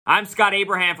I'm Scott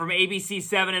Abraham from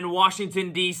ABC7 in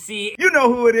Washington, D.C. You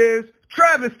know who it is.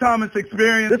 Travis Thomas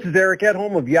Experience. This is Eric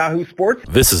Edholm of Yahoo Sports.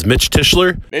 This is Mitch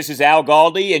Tischler. This is Al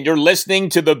Galdi, and you're listening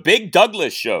to The Big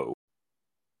Douglas Show.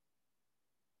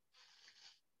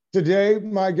 Today,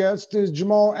 my guest is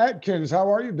Jamal Atkins.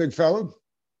 How are you, big fella?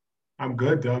 I'm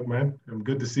good, Doug, man. I'm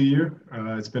good to see you.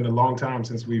 It's been a long time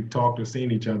since we've talked or seen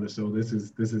each other, so this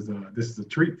is a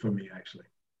treat for me, actually.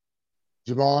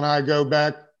 Jamal and I go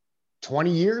back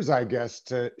 20 years, I guess,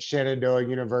 to Shenandoah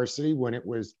University when it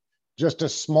was just a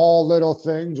small little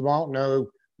thing. Jamal, I don't know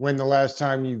when the last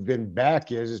time you've been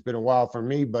back is. It's been a while for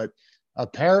me, but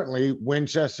apparently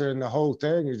Winchester and the whole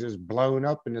thing is just blown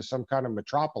up into some kind of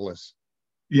metropolis.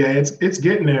 Yeah, it's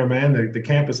getting there, man. The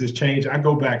campus has changed. I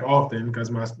go back often because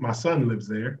my son lives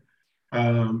there.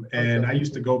 And I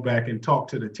used to go back and talk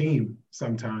to the team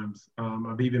sometimes.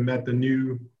 I've even met the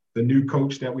new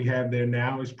coach that we have there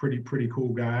now. Is pretty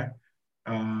cool guy.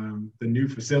 The new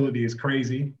facility is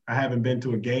crazy. I haven't been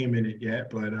to a game in it yet,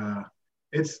 but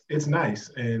it's nice.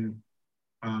 And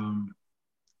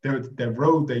that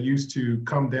road that used to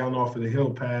come down off of the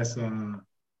hill past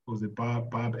was it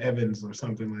Bob Evans or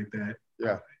something like that?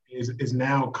 Yeah, is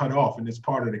now cut off, and it's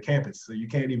part of the campus, so you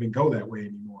can't even go that way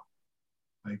anymore.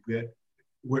 Like that,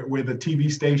 where the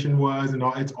TV station was, and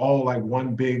all, it's all like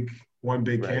one big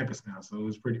right. Campus now. So it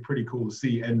was pretty cool to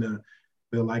see. And the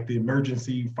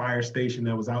emergency fire station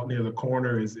that was out near the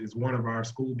corner is one of our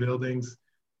school buildings.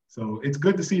 So it's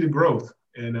good to see the growth,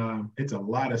 and it's a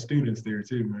lot of students there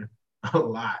too, man. A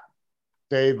lot.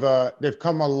 They've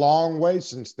come a long way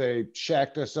since they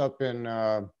shacked us up in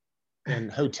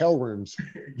hotel rooms.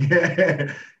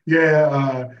 Yeah.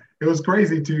 It was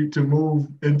crazy to move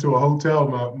into a hotel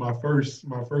my first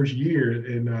year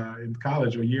in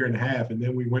college, or year and a half, and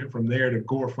then we went from there to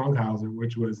Gore Funkhauser,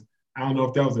 which was, I don't know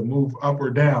if that was a move up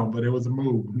or down, but it was a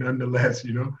move nonetheless.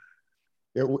 You know,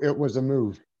 it was a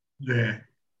move. Yeah,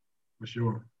 for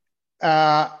sure.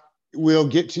 We'll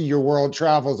get to your world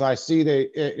travels. I see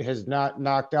that it has not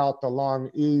knocked out the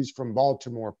long E's from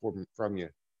Baltimore from you.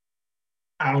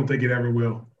 I don't think it ever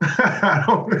will.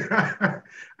 I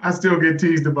still get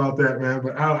teased about that, man,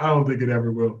 but I don't think it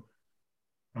ever will.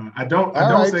 I don't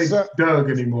say Doug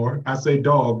anymore. I say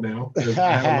dog now. I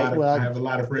have a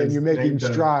lot of friends. And you're making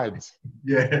strides.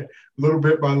 Yeah, little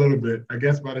bit by little bit. I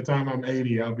guess by the time I'm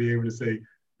 80, I'll be able to say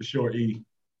the short E.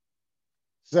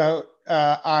 So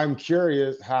I'm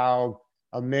curious how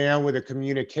a man with a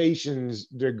communications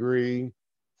degree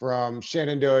from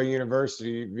Shenandoah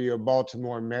University via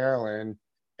Baltimore, Maryland,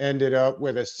 ended up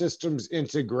with a systems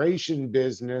integration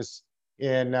business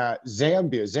in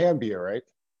Zambia, right?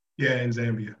 Yeah, in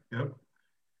Zambia. Yep.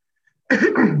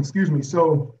 Excuse me.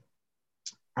 So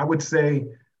I would say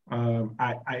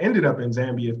I ended up in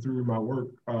Zambia through my work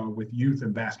with youth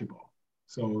and basketball.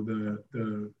 So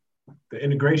the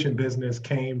integration business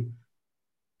came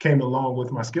along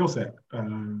with my skill set.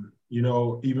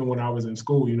 Even when I was in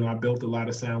school, I built a lot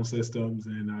of sound systems,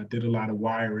 and I did a lot of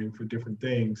wiring for different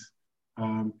things.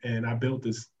 And I built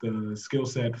the skill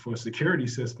set for security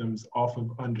systems off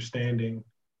of understanding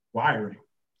wiring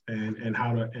and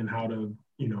how to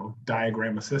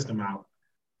diagram a system out.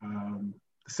 The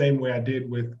same way I did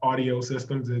with audio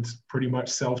systems, it's pretty much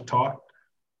self-taught.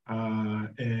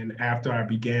 And after I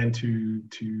began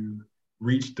to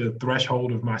reach the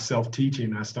threshold of my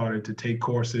self-teaching, I started to take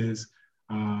courses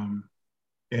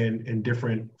in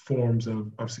different forms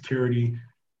of security,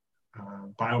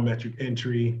 biometric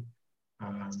entry.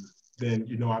 Then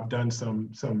I've done some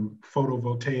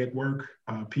photovoltaic work,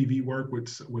 PV work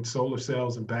with solar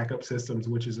cells and backup systems,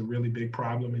 which is a really big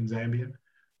problem in Zambia.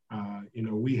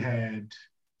 We had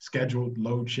scheduled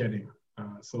load shedding,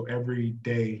 so every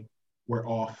day we're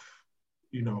off,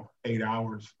 8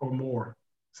 hours or more.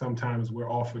 Sometimes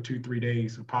we're off for 2-3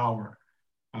 days of power.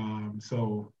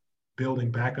 So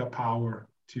building backup power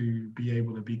to be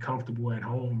able to be comfortable at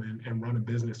home and run a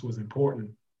business was important.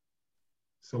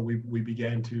 So we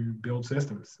began to build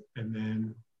systems, and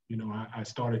then I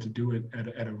started to do it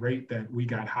at a rate that we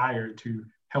got hired to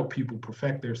help people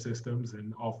perfect their systems,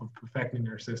 and off of perfecting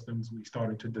their systems, we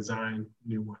started to design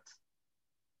new ones.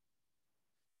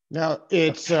 Now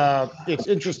it's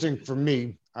interesting for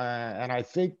me, and I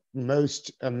think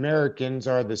most Americans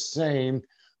are the same,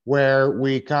 where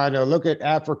we kind of look at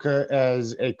Africa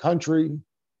as a country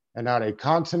and not a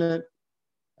continent.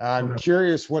 I'm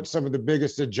curious what some of the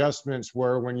biggest adjustments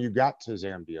were when you got to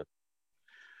Zambia.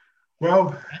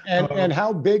 Well, and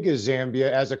how big is Zambia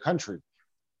as a country?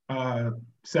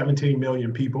 17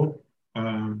 million people.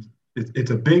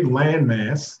 It's a big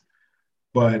landmass.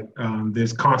 but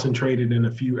there's concentrated in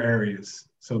a few areas.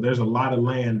 So there's a lot of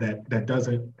land that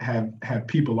doesn't have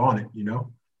people on it, you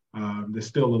know. There's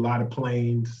still a lot of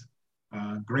plains,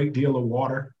 great deal of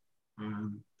water.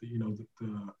 You know,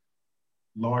 the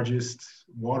largest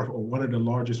water, or one of the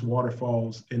largest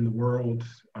waterfalls in the world,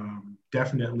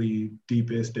 definitely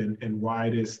deepest and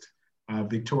widest,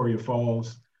 Victoria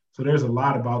Falls. So there's a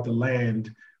lot about the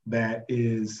land that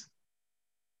is,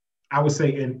 I would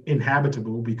say,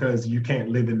 inhabitable, because you can't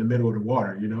live in the middle of the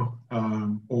water, you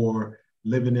know, or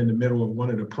living in the middle of one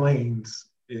of the plains.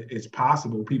 It's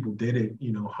possible. People did it,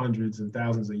 you know, hundreds and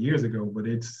thousands of years ago, but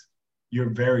you're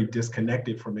very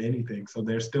disconnected from anything. So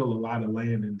there's still a lot of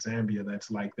land in Zambia that's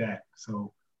like that.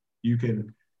 So you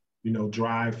can, you know,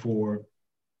 drive for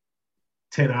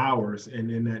 10 hours, and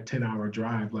in that 10-hour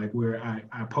drive, like where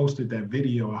I posted that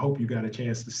video, I hope you got a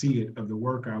chance to see it, of the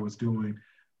work I was doing.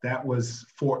 That was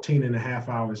 14 and a half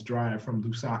hours drive from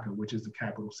Lusaka, which is the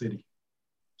capital city.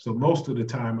 So most of the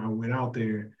time I went out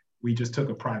there, we just took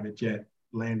a private jet,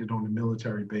 landed on the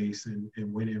military base, and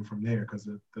went in from there, because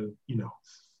the you know,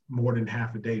 more than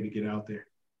half a day to get out there.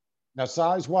 Now,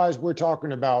 size-wise, we're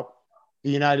talking about the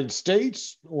United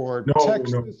States or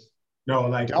Texas? No,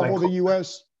 like double the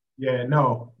U.S.? Yeah,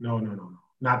 no,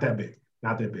 not that big,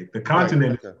 not that big. The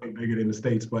continent right, okay. is bigger than the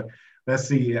States, but let's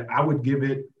see, I would give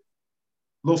it a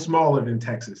little smaller than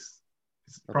Texas.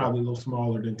 It's probably a little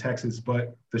smaller than Texas,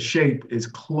 but the shape is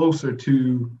closer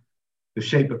to the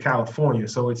shape of California.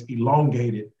 So it's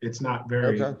elongated. It's not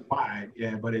very wide,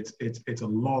 yeah, but it's a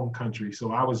long country.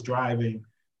 So I was driving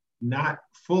not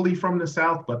fully from the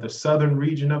south, but the southern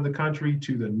region of the country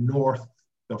to the north,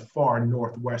 the far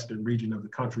northwestern region of the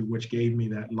country, which gave me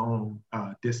that long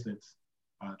distance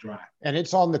drive. And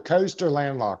it's on the coast or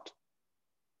landlocked?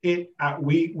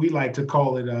 We like to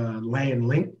call it land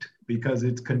linked, because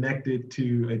it's connected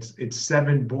to, it's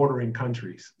 7 bordering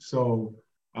countries. So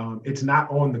it's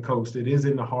not on the coast. It is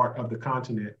in the heart of the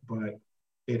continent, but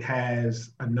it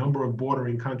has a number of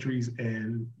bordering countries,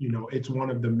 and you know, it's one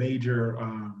of the major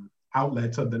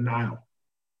outlets of the Nile.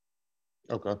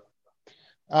 Okay.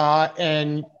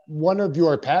 And one of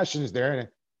your passions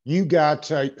there, you got,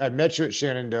 I met you at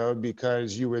Shenandoah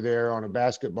because you were there on a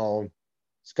basketball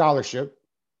scholarship.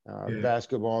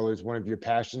 Basketball is one of your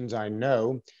passions, I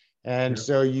know. And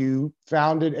so you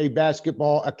founded a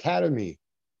basketball academy.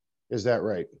 Is that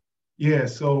right? Yeah.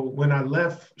 So when I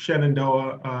left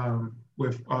Shenandoah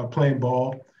with playing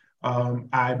ball,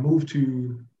 I moved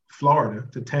to Florida,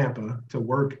 to Tampa, to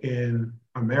work in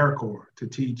AmeriCorps, to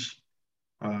teach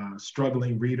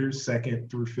struggling readers, 2nd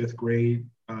through 5th grade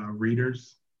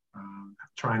readers,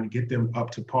 trying to get them up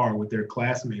to par with their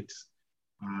classmates.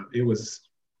 It was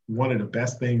one of the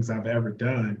best things I've ever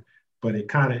done, but it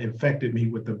kind of infected me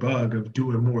with the bug of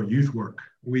doing more youth work.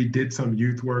 We did some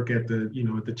youth work at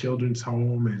the children's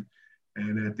home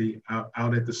and at the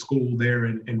out at the school there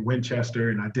in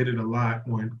Winchester, and I did it a lot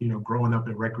when, you know, growing up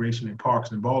in recreation and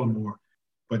parks in Baltimore.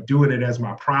 But doing it as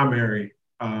my primary,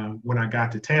 when I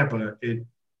got to Tampa,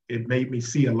 it made me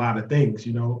see a lot of things,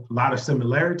 you know, a lot of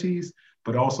similarities,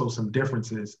 but also some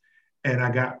differences. And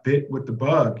I got bit with the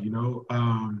bug, you know.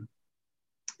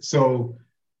 So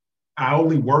I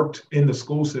only worked in the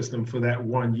school system for that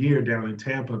 1 year down in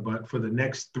Tampa, but for the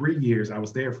next 3 years, I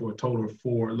was there for a total of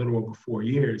a little over 4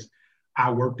 years. I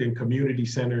worked in community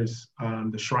centers,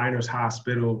 the Shriners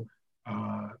Hospital,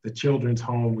 the Children's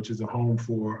Home, which is a home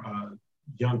for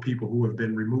young people who have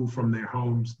been removed from their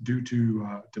homes due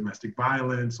to domestic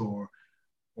violence or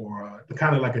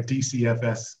kind of like a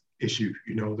DCFS issue,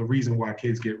 you know, the reason why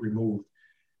kids get removed.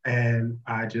 And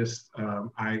I just,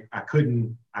 I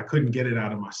couldn't get it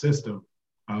out of my system.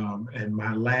 And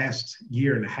my last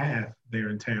year and a half there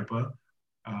in Tampa,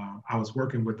 I was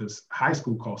working with this high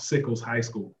school called Sickles High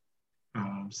School.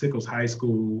 Sickles High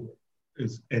School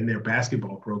is in their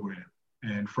basketball program.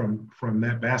 And from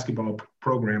that basketball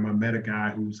program, I met a guy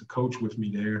who was a coach with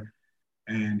me there.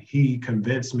 And he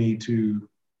convinced me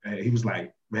he was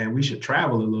like, man, we should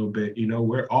travel a little bit. You know,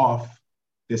 we're off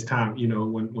this time, you know,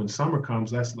 when summer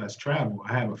comes, let's travel.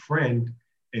 I have a friend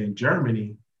in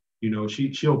Germany, you know,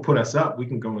 she'll put us up. We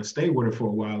can go and stay with her for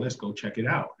a while. Let's go check it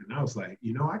out. And I was like,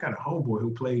 you know, I got a homeboy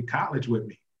who played college with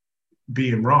me,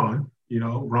 being Ron, you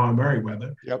know, Ron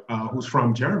Merriweather, who's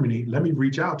from Germany. Let me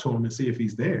reach out to him and see if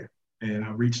he's there. And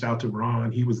I reached out to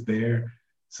Ron. He was there.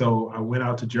 So I went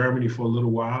out to Germany for a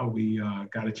little while. We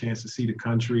got a chance to see the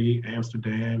country,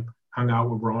 Amsterdam, hung out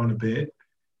with Ron a bit.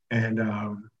 And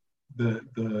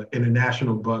the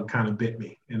international bug kind of bit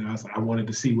me. And I wanted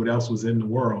to see what else was in the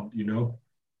world, you know?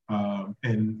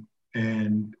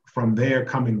 And from there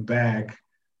coming back,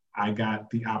 I got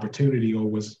the opportunity, or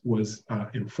was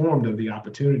informed of the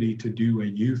opportunity to do a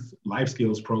youth life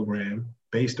skills program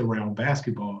based around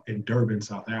basketball in Durban,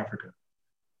 South Africa.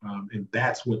 And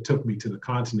that's what took me to the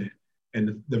continent.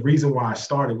 And the reason why I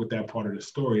started with that part of the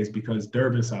story is because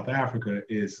Durban, South Africa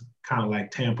is kind of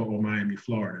like Tampa or Miami,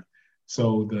 Florida.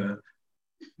 So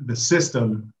the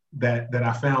system that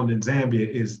I found in Zambia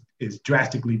is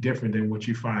drastically different than what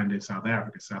you find in South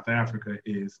Africa. South Africa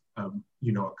is, a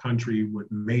country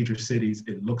with major cities.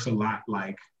 It looks a lot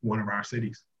like one of our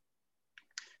cities.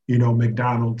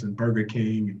 McDonald's and Burger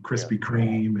King and Krispy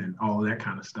Kreme and all of that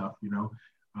kind of stuff,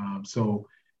 So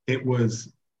it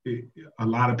was, a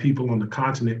lot of people on the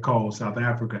continent call South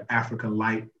Africa Africa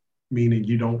Light, meaning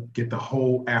you don't get the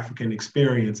whole African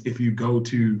experience if you go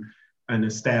to an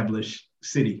established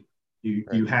city.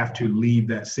 You have to leave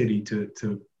that city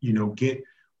to get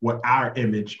what our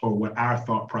image or what our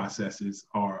thought processes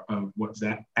are of what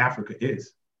that Africa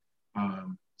is.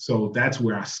 So that's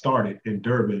where I started in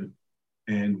Durban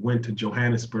and went to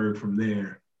Johannesburg from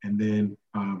there. And then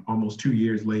almost 2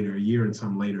 years later, a year and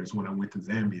some later, is when I went to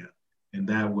Zambia. And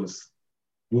that was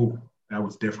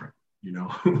different,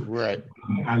 Right.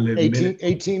 I lived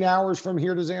 18 hours from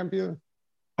here to Zambia?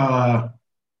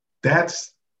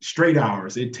 That's straight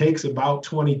hours. It takes about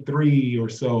 23 or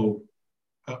so,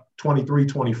 23,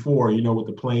 24, with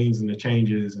the planes and the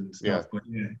changes and stuff.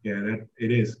 Yeah. But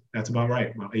that's about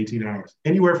right, about 18 hours.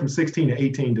 Anywhere from 16 to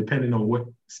 18, depending on what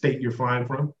state you're flying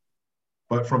from.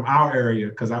 But from our area,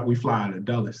 because we fly out of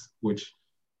Dulles, which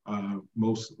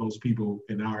most people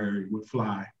in our area would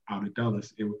fly out of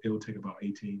Dulles, it would take about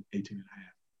 18 and a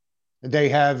half. They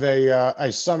have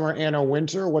a summer and a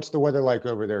winter. What's the weather like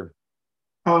over there?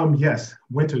 Yes,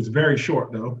 winter's very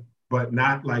short though, but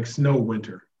not like snow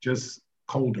winter, just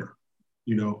colder.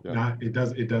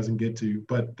 It doesn't get to,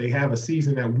 but they have a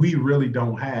season that we really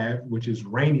don't have, which is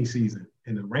rainy season.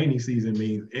 And the rainy season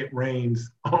means it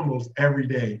rains almost every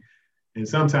day. And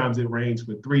sometimes it rains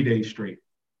for 3 days straight,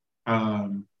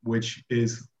 which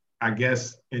is, I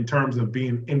guess, in terms of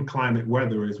being inclement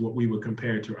weather, is what we would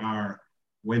compare to our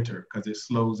winter, because it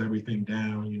slows everything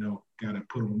down, got to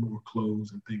put on more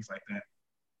clothes and things like that.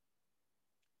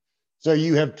 So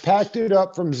you have packed it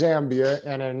up from Zambia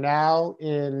and are now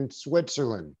in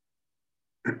Switzerland.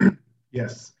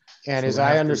 Yes. And as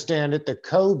I understand it, the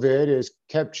COVID has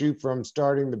kept you from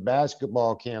starting the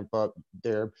basketball camp up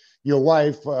there. Your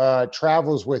wife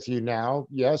travels with you now,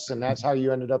 yes? And that's how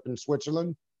you ended up in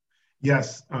Switzerland?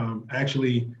 Yes.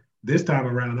 Actually, this time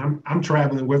around, I'm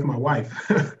traveling with my wife.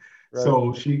 Right.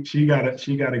 So she got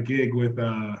a gig with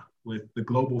the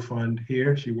Global Fund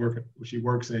here. She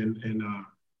works in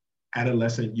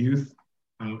adolescent youth,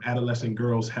 adolescent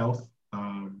girls' health.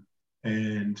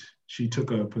 And she took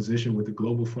a position with the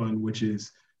Global Fund, which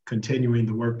is continuing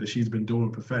the work that she's been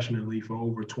doing professionally for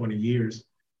over 20 years.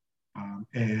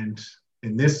 And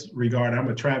in this regard, I'm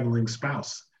a traveling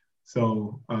spouse.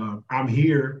 So I'm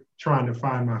here trying to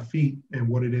find my feet and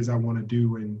what it is I want to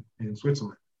do in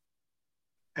Switzerland.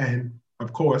 And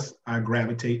of course, I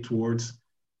gravitate towards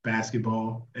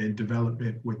basketball and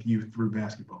development with youth through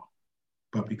basketball.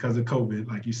 But because of COVID,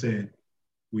 like you said,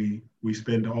 we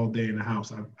spend all day in the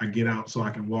house. I get out so I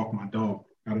can walk my dog.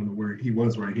 I don't know where he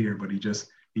was right here, but he just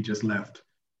left.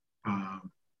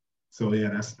 So yeah,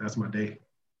 that's my day.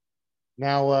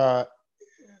 Now,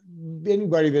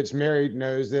 anybody that's married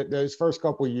knows that those first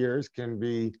couple of years can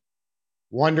be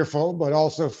wonderful, but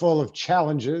also full of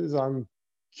challenges. I'm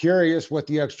curious what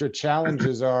the extra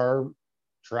challenges are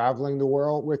traveling the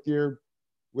world with your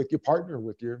partner,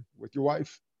 with your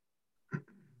wife.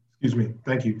 Excuse me.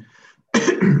 Thank you.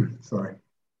 Sorry.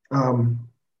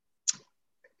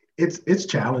 It's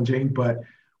challenging, but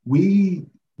we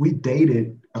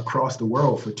dated across the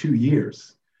world for 2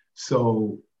 years.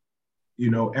 So,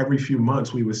 every few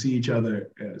months we would see each other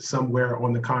somewhere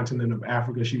on the continent of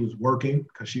Africa. She was working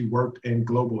because she worked in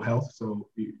global health. So,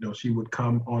 she would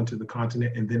come onto the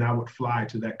continent and then I would fly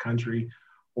to that country,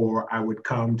 or I would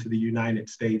come to the United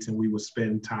States and we would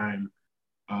spend time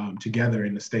together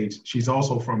in the States. She's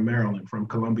also from Maryland, from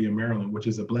Columbia, Maryland, which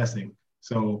is a blessing.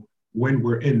 So when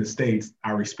we're in the States,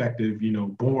 our respective,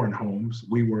 born homes,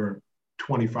 we were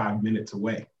 25 minutes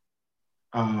away.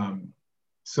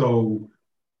 So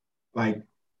like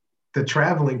the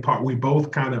traveling part, we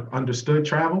both kind of understood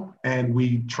travel and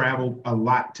we traveled a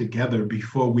lot together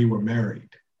before we were married,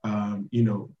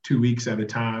 2 weeks at a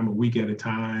time, a week at a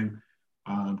time,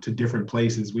 to different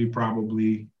places.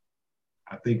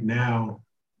 I think now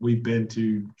we've been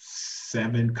to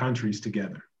 7 countries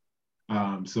together.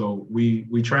 So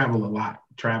we travel a lot.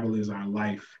 Travel is our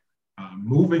life.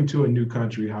 Moving to a new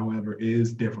country, however,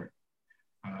 is different.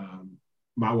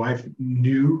 My wife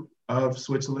knew of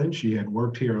Switzerland. She had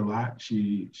worked here a lot.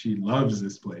 She loves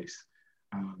this place.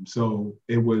 So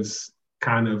it was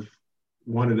kind of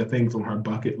one of the things on her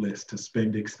bucket list to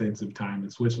spend extensive time in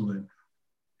Switzerland.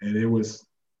 And it was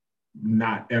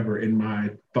not ever in my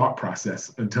thought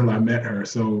process until I met her.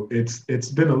 So it's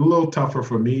been a little tougher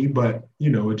for me, but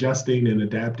adjusting and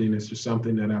adapting is just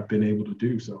something that I've been able to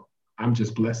do. So I'm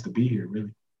just blessed to be here,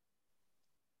 really.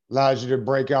 Allows you to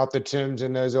break out the Timbs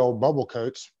and those old bubble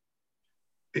coats.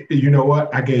 You know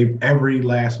what? I gave every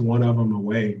last one of them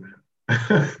away, man.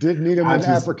 Didn't need them in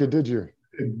Africa, did you?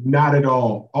 Not at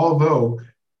all. Although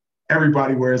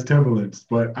everybody wears Timberlands,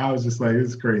 but I was just like,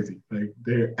 it's crazy. Like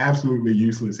they're absolutely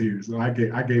useless here. So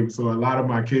so a lot of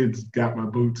my kids got my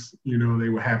boots, they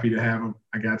were happy to have them.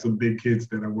 I got some big kids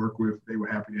that I work with. They were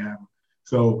happy to have them.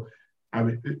 So I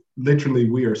mean, literally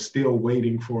we are still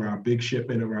waiting for our big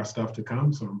shipment of our stuff to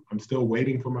come. So I'm still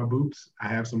waiting for my boots. I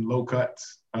have some low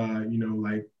cuts,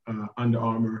 like Under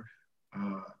Armour,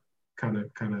 kind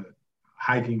of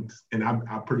hiking, and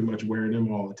I pretty much wear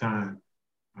them all the time.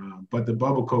 But the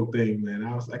bubble coat thing, man,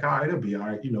 I was like, all right, it'll be all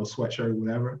right, sweatshirt,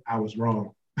 whatever. I was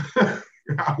wrong.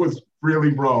 I was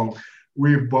really wrong.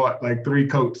 We've bought like 3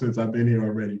 coats since I've been here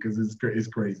already because it's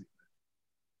crazy.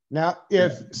 Now,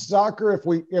 if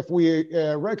we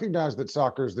recognize that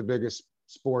soccer is the biggest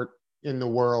sport in the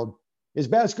world, is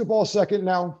basketball second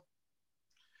now?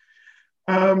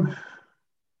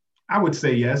 I would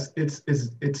say yes. It's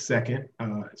second.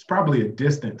 It's probably a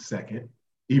distant second,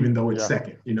 even though it's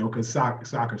second, because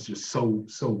soccer is just so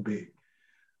big.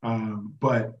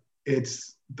 But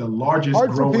it's the largest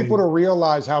hard growing. For people to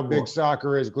realize how big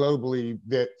soccer is globally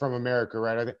from America,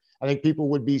 right? I think people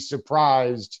would be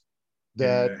surprised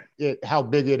that how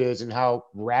big it is and how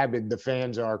rabid the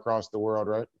fans are across the world,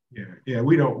 right? Yeah.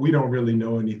 We don't really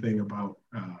know anything about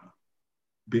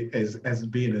as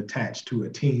being attached to a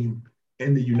team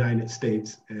in the United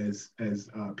States as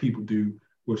people do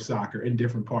with soccer in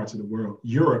different parts of the world.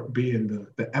 Europe being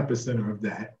the epicenter of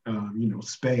that,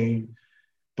 Spain.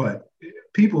 But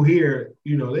people here,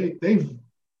 they've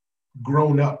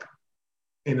grown up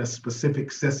in a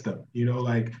specific system.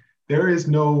 Like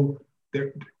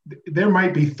there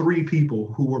might be 3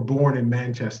 people who were born in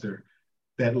Manchester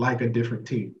that like a different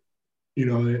team.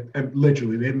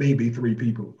 Literally, there may be 3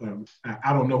 people.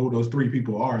 I don't know who those 3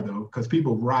 people are, though, because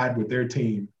people ride with their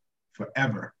team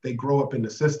forever. They grow up in the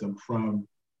system from,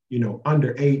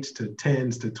 under 8s to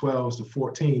 10s to 12s to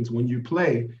 14s. When you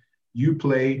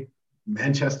play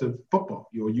Manchester football,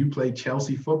 you play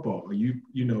Chelsea football, or you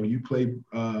play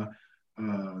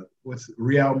what's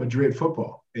Real Madrid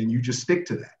football, and you just stick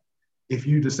to that. If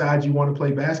you decide you want to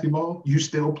play basketball, you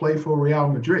still play for Real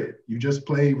Madrid. You just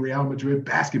play Real Madrid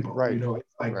basketball. Right.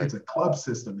 It's like It's a club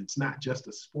system. It's not just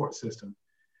a sports system.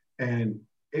 And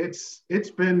it's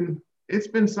been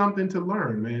something to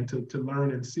learn, man, to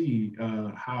learn and see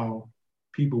how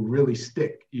people really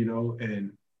stick,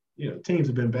 and teams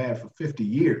have been bad for 50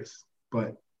 years,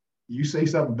 but you say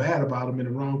something bad about them in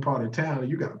the wrong part of town, and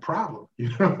you got a problem,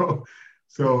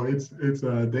 So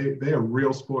they are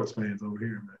real sports fans over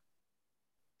here, man.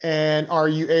 And are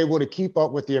you able to keep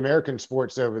up with the American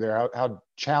sports over there? How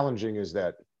challenging is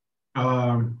that?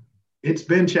 It's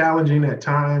been challenging at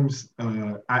times.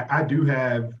 I do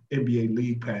have NBA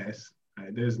League Pass.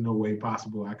 There's no way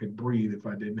possible I could breathe if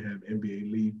I didn't have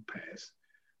NBA League Pass.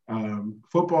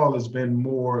 Football has been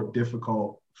more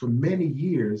difficult. For many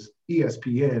years,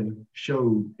 ESPN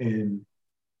showed in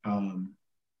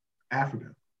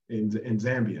Africa, in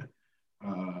Zambia.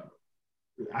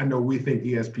 I know we think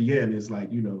ESPN is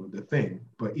like, the thing,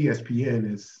 but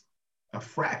ESPN is a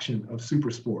fraction of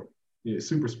SuperSport.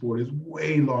 SuperSport is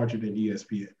way larger than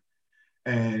ESPN.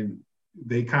 And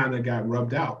they kind of got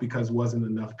rubbed out because wasn't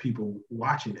enough people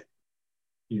watching it,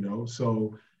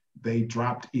 so they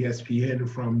dropped ESPN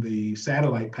from the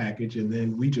satellite package, and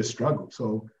then we just struggled.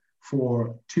 So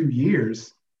for 2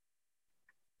 years,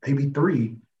 maybe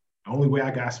 3, the only way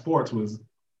I got sports was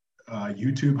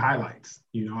YouTube highlights.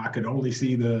 I could only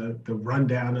see the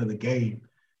rundown of the game.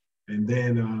 And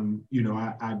then,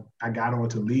 I got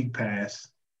onto League Pass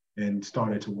and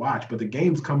started to watch, but the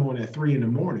games come on at 3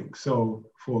 a.m. So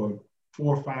for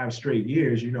 4 or 5 straight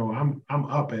years, I'm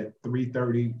up at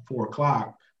 3:30, 4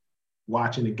 o'clock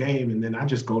watching the game. And then I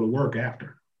just go to work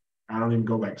after. I don't even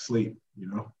go back to sleep.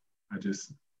 I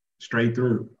just straight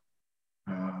through.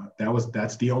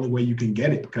 That's the only way you can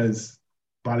get it, because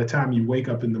by the time you wake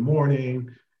up in the morning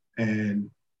and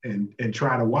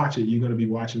try to watch it, you're going to be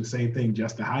watching the same thing,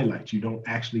 just the highlights. You don't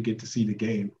actually get to see the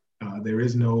game. There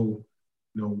is no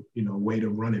way to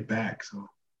run it back. So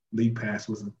League Pass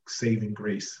was a saving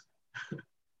grace.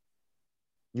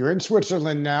 You're in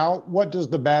Switzerland now. What does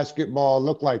the basketball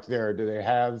look like there? Are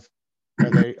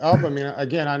they up? I mean,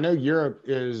 again, I know Europe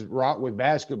is wrought with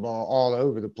basketball all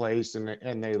over the place,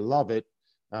 and they love it.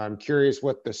 I'm curious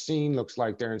what the scene looks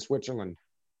like there in Switzerland.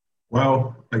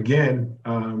 Well, again,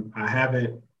 I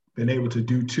haven't been able to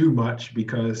do too much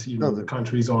because the COVID,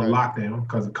 country's on right? lockdown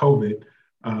because of COVID.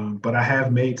 But I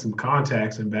have made some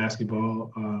contacts in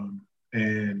basketball,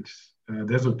 and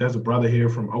there's a brother here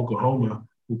from Oklahoma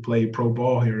who played pro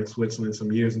ball here in Switzerland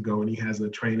some years ago, and he has a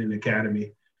training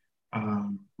academy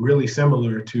really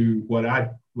similar to what I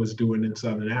was doing in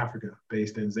Southern Africa,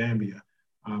 based in Zambia.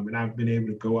 And I've been able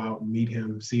to go out and meet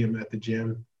him, see him at the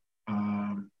gym.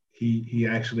 He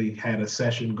actually had a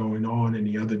session going on and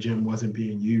the other gym wasn't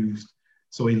being used.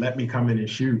 So he let me come in and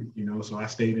shoot, So I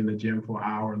stayed in the gym for an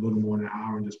hour, a little more than an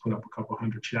hour, and just put up a couple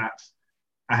hundred shots.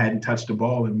 I hadn't touched the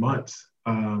ball in months.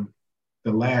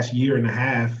 The last year and a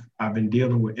half, I've been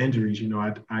dealing with injuries.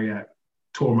 I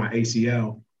tore my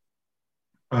ACL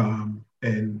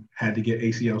and had to get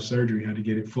ACL surgery, had to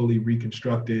get it fully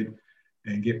reconstructed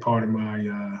and get part of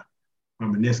my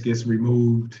meniscus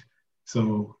removed.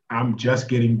 So I'm just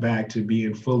getting back to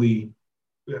being fully,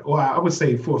 well, I would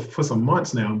say for some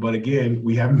months now, but again,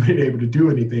 we haven't been able to do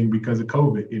anything because of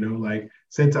COVID, like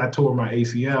since I tore my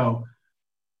ACL,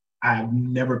 I've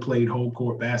never played whole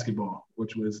court basketball,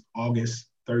 which was August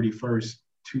 31st,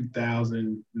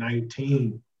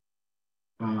 2019.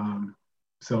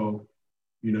 So,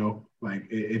 like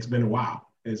it's been a while.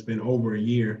 It's been over a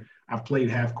year. I've played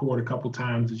half court a couple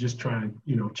times to just try and,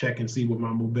 check and see what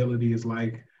my mobility is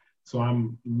like. So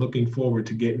I'm looking forward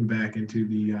to getting back into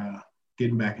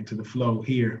the flow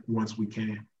here once we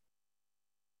can.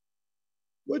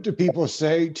 What do people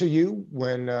say to you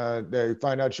when they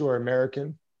find out you're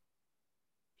American?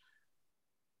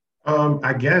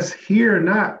 I guess here,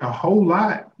 not a whole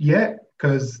lot yet,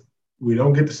 because we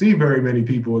don't get to see very many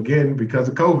people again because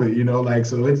of COVID,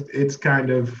 so it's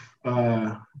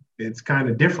kind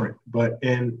of different. But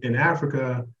in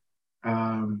Africa,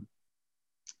 I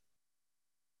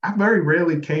very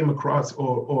rarely came across,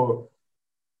 or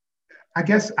I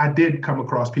guess I did come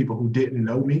across people who didn't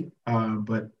know me,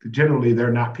 but generally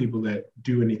they're not people that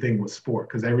do anything with sport,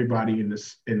 because everybody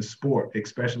in sport,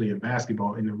 especially in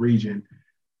basketball in the region,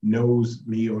 knows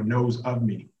me or knows of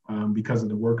me because of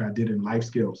the work I did in life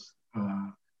skills.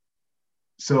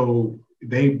 So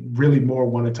they really more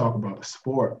want to talk about the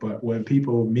sport. But when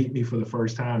people meet me for the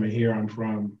first time and hear I'm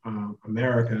from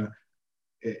America,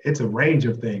 it's a range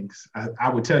of things. I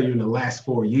would tell you in the last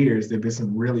 4 years, there've been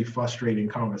some really frustrating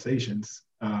conversations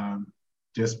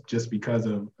just because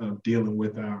of dealing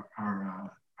with our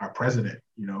president,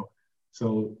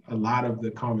 So a lot of the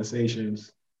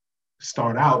conversations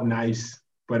start out nice,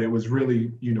 but it was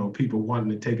really, people wanting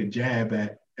to take a jab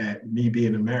at me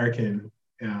being American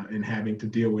and having to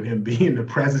deal with him being the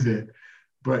president.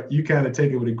 But you kind of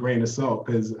take it with a grain of salt,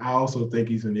 because I also think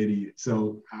he's an idiot.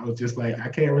 So I was just like, I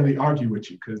can't really argue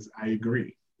with you because I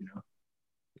agree,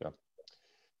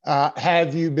 Yeah.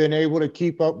 Have you been able to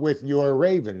keep up with your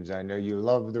Ravens? I know you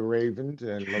love the Ravens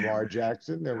and Lamar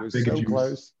Jackson. That was so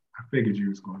close. I figured you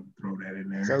was going to throw that in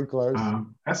there. So close.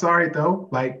 That's all right though.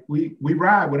 Like we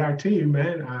ride with our team,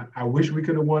 man. I wish we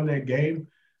could have won that game,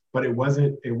 but it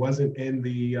wasn't in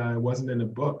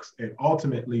the books. And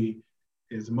ultimately,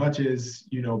 as much as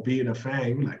being a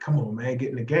fan, you're like, come on, man,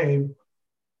 get in the game.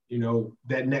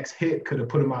 That next hit could have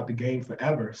put him out the game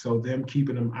forever. So them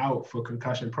keeping him out for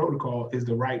concussion protocol is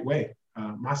the right way.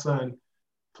 My son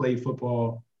played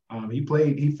football. He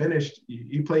played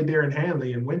there in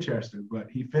Hanley and Winchester, but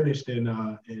he finished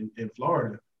in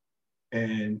Florida.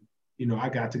 And, I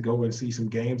got to go and see some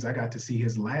games. I got to see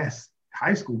his last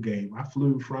high school game. I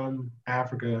flew from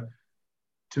Africa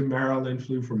to Maryland,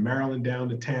 flew from Maryland down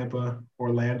to Tampa,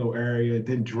 Orlando area,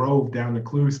 then drove down to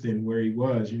Clewiston where he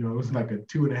was. It was like a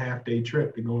 2.5-day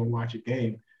trip to go and watch a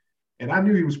game. And I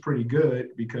knew he was pretty good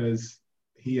because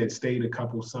he had stayed a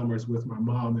couple summers with my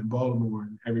mom in Baltimore,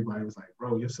 and everybody was like,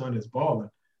 bro, your son is balling.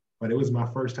 But it was my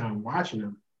first time watching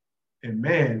him. And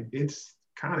man, it's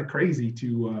kind of crazy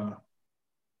to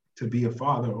be a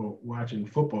father or watching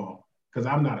football, because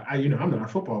I'm not a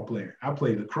football player. I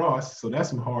play lacrosse, so that's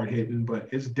some hard hitting, but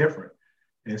it's different.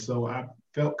 And so I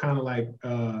felt kind of like,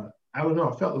 I don't know,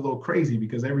 I felt a little crazy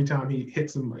because every time he hit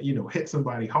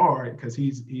somebody hard, because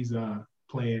he's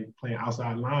playing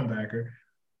outside linebacker,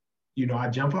 I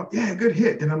jump up, yeah, good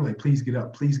hit. Then I'm like, please get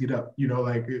up,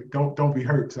 like don't be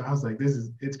hurt. So I was like,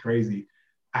 it's crazy.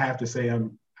 I have to say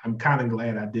I'm kind of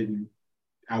glad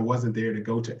I wasn't there to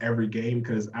go to every game,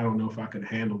 because I don't know if I could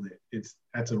handle it.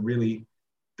 That's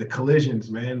the collisions,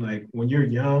 man. Like when you're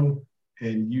young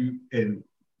and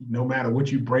no matter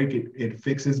what you break, it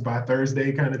fixes by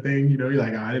Thursday kind of thing. You know, you're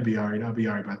like, oh, it'll be all right. I'll be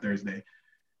all right by Thursday.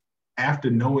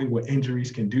 After knowing what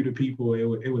injuries can do to people,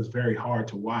 it was very hard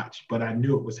to watch. But I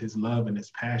knew it was his love and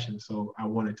his passion, so I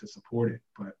wanted to support it.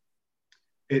 But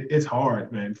it's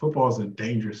hard, man. Football is a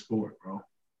dangerous sport, bro.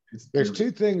 There's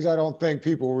two things I don't think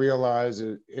people realize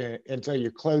until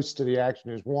you're close to the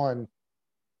action. Is one,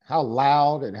 how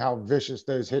loud and how vicious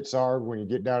those hits are when you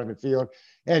get down in the field.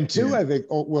 And two, I think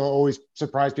will always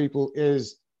surprise people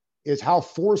is how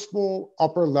forceful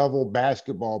upper level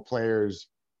basketball players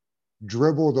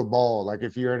dribble the ball. Like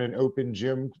if you're in an open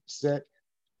gym set,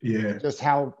 just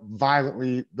how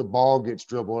violently the ball gets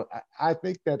dribbled. I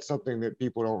think that's something that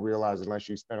people don't realize unless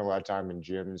you spend a lot of time in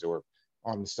gyms or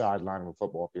on the sideline of a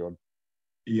football field.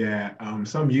 Yeah,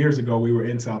 some years ago, we were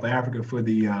in South Africa for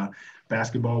the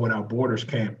Basketball Without Borders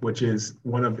camp, which is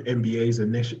one of NBA's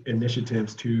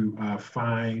initiatives to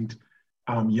find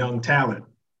young talent.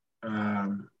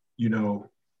 You know,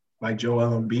 like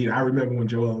Joel Embiid. I remember when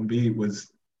Joel Embiid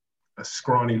was a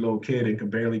scrawny little kid and could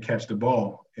barely catch the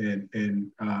ball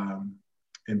in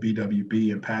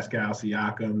BWB, and Pascal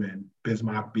Siakam and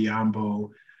Bismack Biyombo.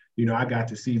 You know, I got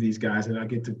to see these guys and I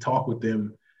get to talk with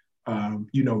them,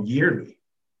 you know, yearly.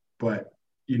 But,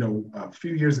 you know, a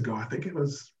few years ago, I think it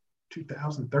was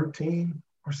 2013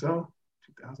 or so,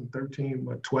 2013,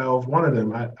 12, one of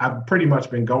them. I've pretty much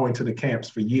been going to the camps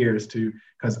for years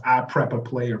because I prep a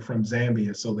player from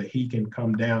Zambia so that he can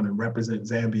come down and represent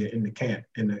Zambia in the camp.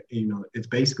 And, you know, it's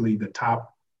basically the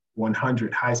top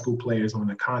 100 high school players on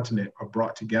the continent are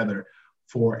brought together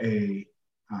for a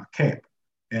camp.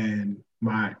 And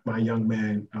my young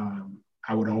man,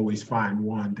 I would always find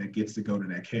one that gets to go to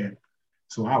that camp.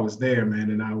 So I was there, man,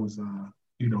 and I was,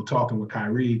 you know, talking with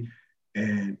Kyrie,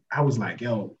 and I was like,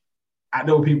 yo, I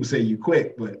know people say you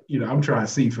quit, but, you know, I'm trying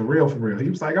to see for real, for real. He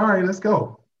was like, all right, let's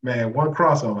go. Man, one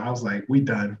crossover. I was like, we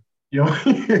done. You know,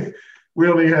 we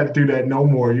don't even have to do that no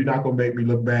more. You're not going to make me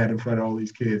look bad in front of all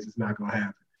these kids. It's not going to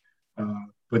happen.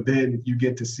 But then you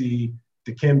get to see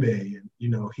Dikembe, and, you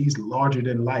know, he's larger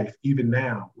than life, even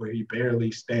now, where he barely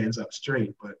stands up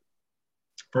straight. But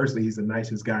firstly, he's the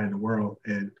nicest guy in the world.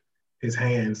 And his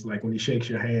hands, like when he shakes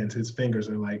your hands, his fingers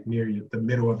are like near the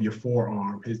middle of your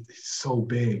forearm. He's so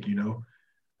big, you know.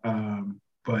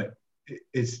 But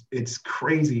it's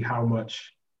crazy how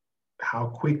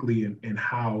quickly and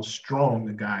how strong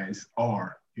the guys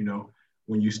are, you know,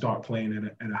 when you start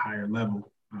playing at a higher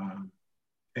level.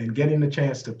 And getting the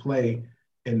chance to play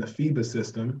in the FIBA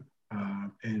system,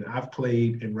 and I've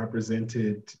played and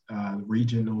represented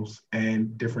regionals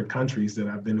and different countries that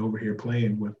I've been over here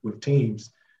playing with teams.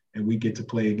 And we get to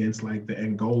play against like the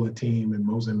Angola team and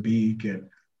Mozambique, and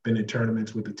been in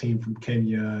tournaments with the team from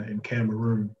Kenya and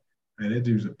Cameroon. Man, that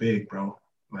dude's a big, bro.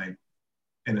 Like,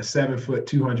 and a 7 foot,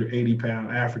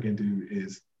 280-pound African dude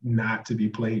is not to be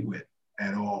played with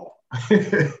at all.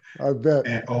 I bet.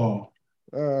 At all.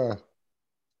 Who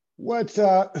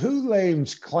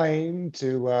lays claim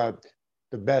to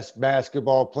the best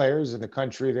basketball players in the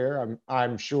country there?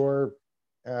 I'm sure,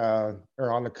 or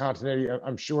on the continent,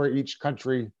 I'm sure each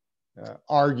country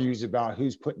argues about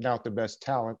who's putting out the best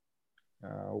talent.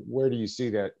 Where do you see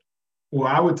that? Well,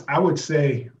 I would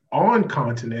say on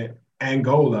continent,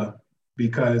 Angola,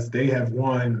 because they have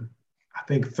won, I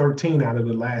think, 13 out of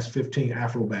the last 15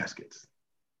 Afro baskets.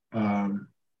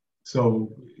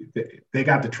 So they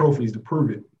got the trophies to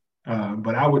prove it.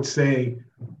 But I would say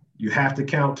you have to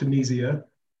count Tunisia,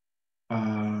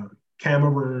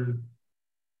 Cameroon,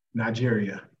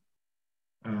 Nigeria,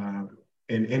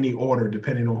 in any order,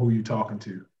 depending on who you're talking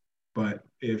to. But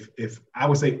if I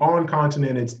would say on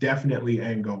continent, it's definitely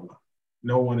Angola.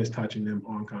 No one is touching them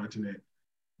on continent.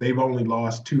 They've only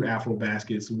lost 2 Afro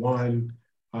baskets, one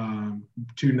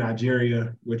to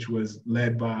Nigeria, which was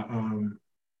led by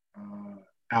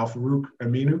Al Farouk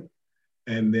Aminu,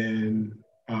 and then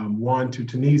one to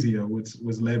Tunisia, which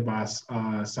was led by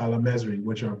Salah Mesri,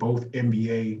 which are both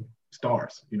NBA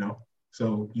stars, you know.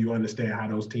 So you understand how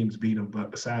those teams beat them.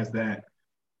 But besides that,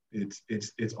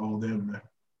 it's all them, man.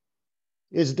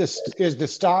 Is the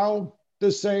style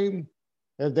the same?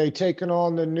 Have they taken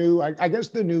on the new? I guess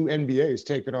the new NBA has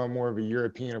taken on more of a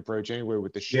European approach anyway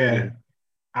with the shooting. Yeah,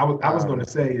 I was going to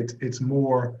say it's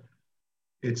more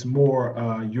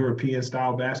European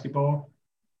style basketball,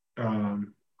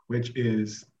 which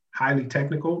is highly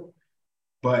technical,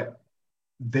 but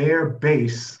their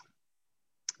base.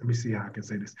 Let me see how I can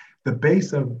say this. The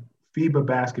base of FIBA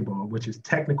basketball, which is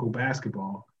technical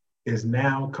basketball, is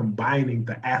now combining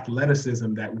the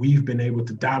athleticism that we've been able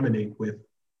to dominate with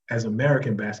as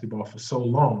American basketball for so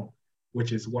long,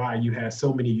 which is why you have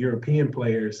so many European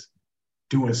players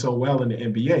doing so well in the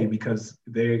NBA because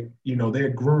they're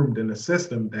groomed in a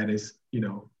system that is,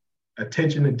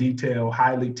 attention to detail,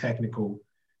 highly technical.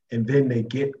 And then they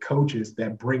get coaches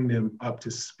that bring them up to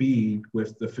speed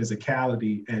with the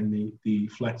physicality and the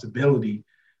flexibility,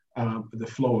 the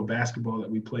flow of basketball that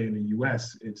we play in the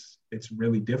US. It's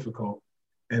really difficult.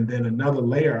 And then another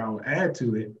layer I'll add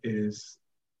to it is,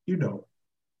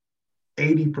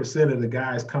 80% of the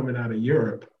guys coming out of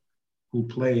Europe who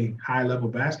play high level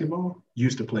basketball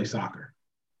used to play soccer.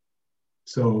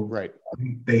 So right.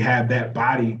 They have that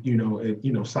body,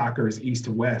 soccer is east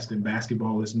to west and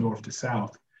basketball is north to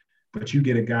south. But you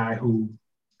get a guy who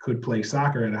could play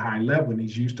soccer at a high level and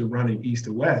he's used to running east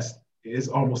to west, it's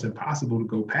almost impossible to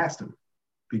go past him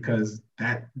because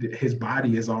his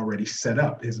body is already set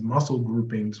up. His muscle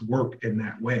groupings work in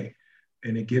that way,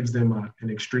 and it gives them an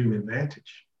extreme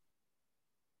advantage.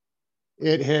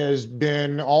 It has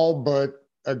been all but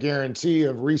a guarantee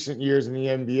of recent years in the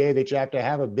NBA that you have to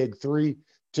have a big three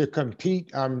to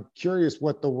compete. I'm curious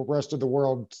what the rest of the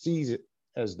world sees it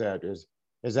as that is.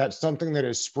 Is that something that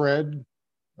is spread,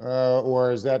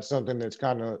 or is that something that's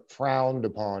kind of frowned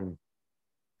upon?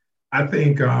 I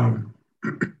think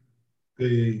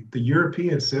the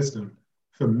European system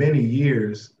for many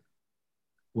years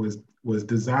was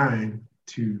designed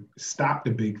to stop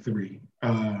the big three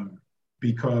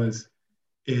because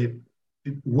it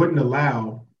wouldn't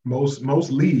allow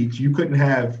most leagues. You couldn't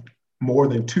have more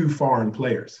than 2 foreign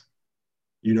players.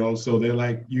 So they're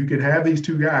like, you can have these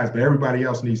 2 guys, but everybody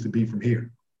else needs to be from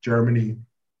here. Germany,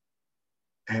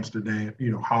 Amsterdam,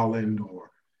 Holland,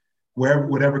 or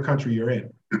whatever country you're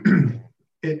in.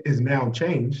 It is now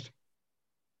changed,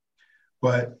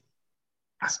 but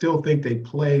I still think they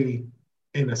play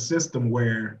in a system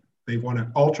where they want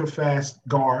an ultra fast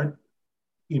guard,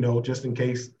 just in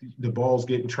case the ball's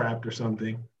getting trapped or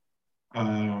something.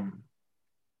 1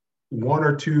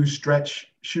 or 2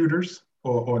 stretch shooters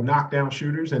or knockdown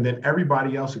shooters, and then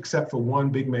everybody else except for 1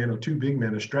 big man or 2 big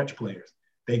men are stretch players.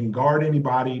 They can guard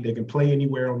anybody. They can play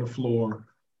anywhere on the floor.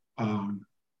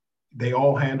 They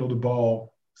all handle the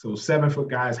ball. So 7-foot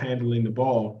guys handling the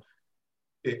ball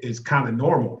is kind of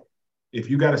normal. If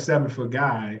you got a 7-foot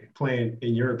guy playing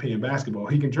in European basketball,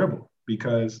 he can dribble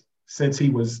because since he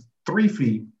was 3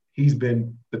 feet, he's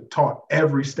been taught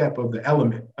every step of the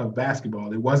element of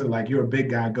basketball. It wasn't like you're a big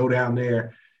guy, go down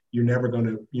there, you're never going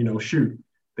to, shoot.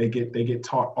 They get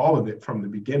taught all of it from the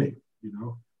beginning,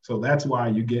 So that's why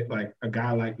you get like a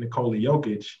guy like Nikola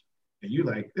Jokic, and you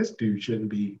like, this dude shouldn't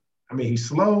be. I mean, he's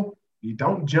slow, he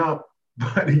don't jump,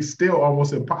 but he's still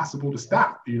almost impossible to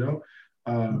stop. You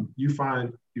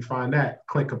find that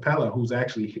Clint Capella, who's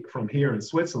actually from here in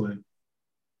Switzerland,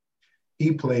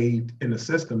 he played in a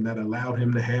system that allowed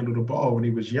him to handle the ball when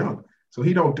he was young. So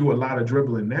he don't do a lot of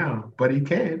dribbling now, but he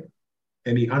can,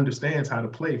 and he understands how to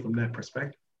play from that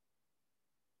perspective.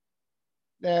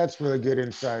 That's really good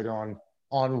insight on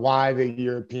why the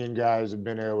European guys have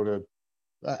been able to,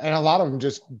 and a lot of them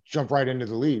just jump right into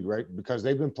the league, right? Because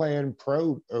they've been playing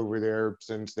pro over there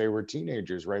since they were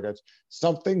teenagers, right? That's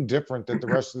something different that the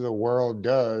rest of the world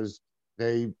does.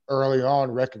 They early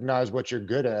on recognize what you're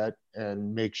good at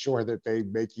and make sure that they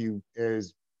make you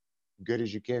as good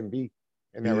as you can be.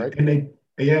 Isn't that right?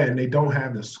 And they don't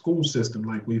have the school system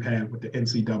like we've had with the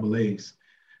NCAAs.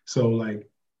 So like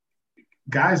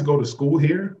guys go to school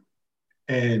here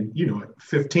and,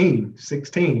 15,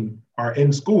 16 are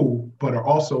in school, but are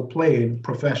also playing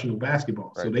professional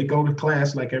basketball. Right. So they go to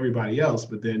class like everybody else,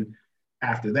 but then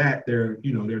after that, they're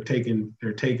taking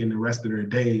the rest of their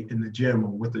day in the gym or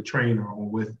with a trainer or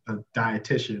with a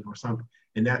dietitian or something.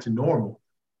 And that's normal.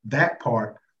 That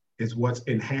part is what's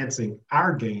enhancing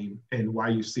our game and why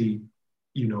you see,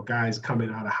 guys coming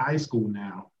out of high school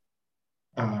now,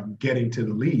 getting to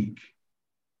the league,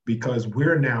 because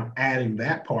we're now adding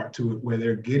that part to it where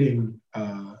they're getting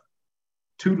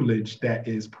tutelage that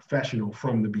is professional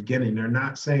from the beginning. They're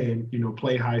not saying,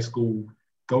 play high school,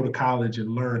 go to college and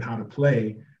learn how to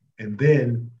play, and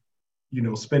then,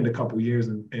 spend a couple years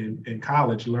in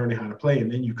college learning how to play,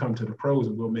 and then you come to the pros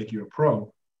and we'll make you a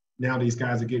pro. Now these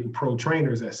guys are getting pro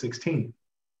trainers at 16,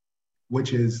 which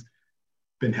has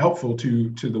been helpful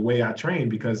to the way I train,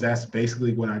 because that's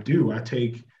basically what I do. I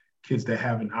take kids that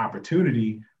have an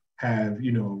opportunity,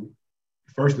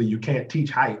 firstly, you can't teach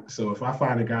height. So if I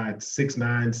find a guy at 6'9",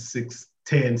 6'10",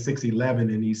 6'11",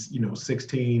 and he's,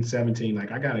 16, 17,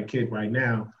 like I got a kid right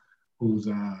now who's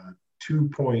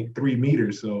 2.3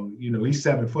 meters. So, he's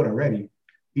 7 foot already.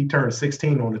 He turned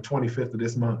 16 on the 25th of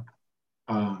this month.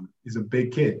 He's a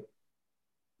big kid.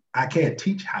 I can't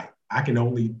teach height. I can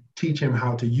only teach him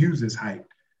how to use his height.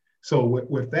 So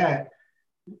with that,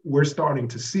 we're starting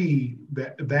to see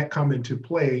that come into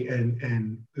play,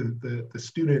 and the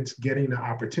students getting the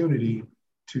opportunity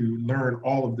to learn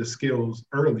all of the skills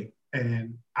early.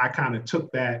 And I kind of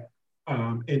took that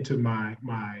into my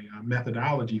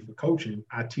methodology for coaching.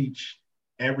 I teach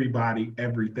everybody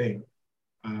everything.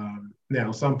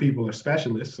 Now, some people are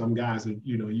specialists. Some guys are,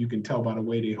 you can tell by the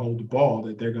way they hold the ball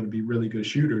that they're going to be really good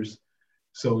shooters.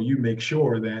 So you make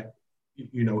sure that,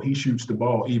 he shoots the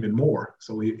ball even more,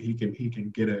 so he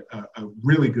can get a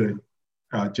really good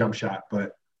jump shot.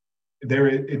 But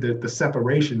the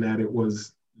separation that it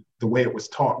was, the way it was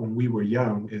taught when we were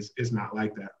young is not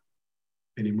like that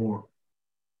anymore.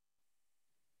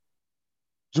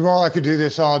 Jamal, I could do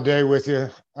this all day with you.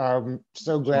 I'm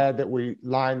so glad that we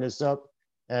lined this up.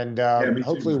 And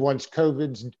hopefully once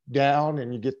COVID's down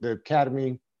and you get the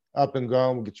academy up and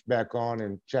going, we'll get you back on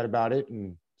and chat about it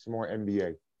and some more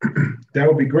NBA. That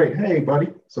would be great. Hey,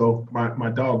 buddy. So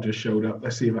my dog just showed up.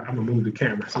 Let's see if I'm going to move the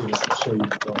camera. See if I can show you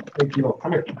the dog. Hey, Kilo,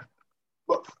 come here.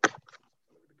 Look.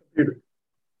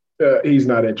 He's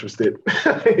not interested.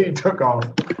 He took off.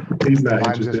 He's not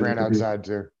interested. Mine just ran outside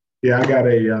too. Yeah, I got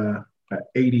a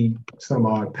 80 some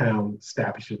odd pound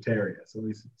Staffordshire Terrier. So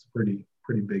he's a pretty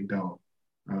big dog.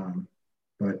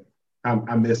 But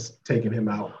I miss taking him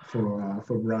out for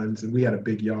runs, and we had a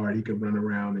big yard. He could run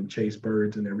around and chase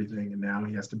birds and everything, and now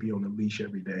he has to be on the leash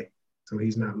every day. So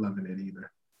he's not loving it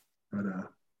either. But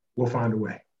we'll find a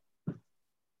way.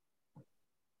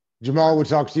 Jamal, we'll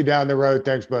talk to you down the road.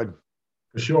 Thanks, bud.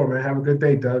 For sure, man. Have a good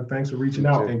day, Doug. Thanks for reaching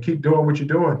out, and keep doing what you're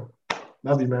doing.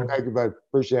 Love you, man. Thank you, bud.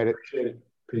 Appreciate it. Appreciate it.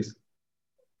 Peace.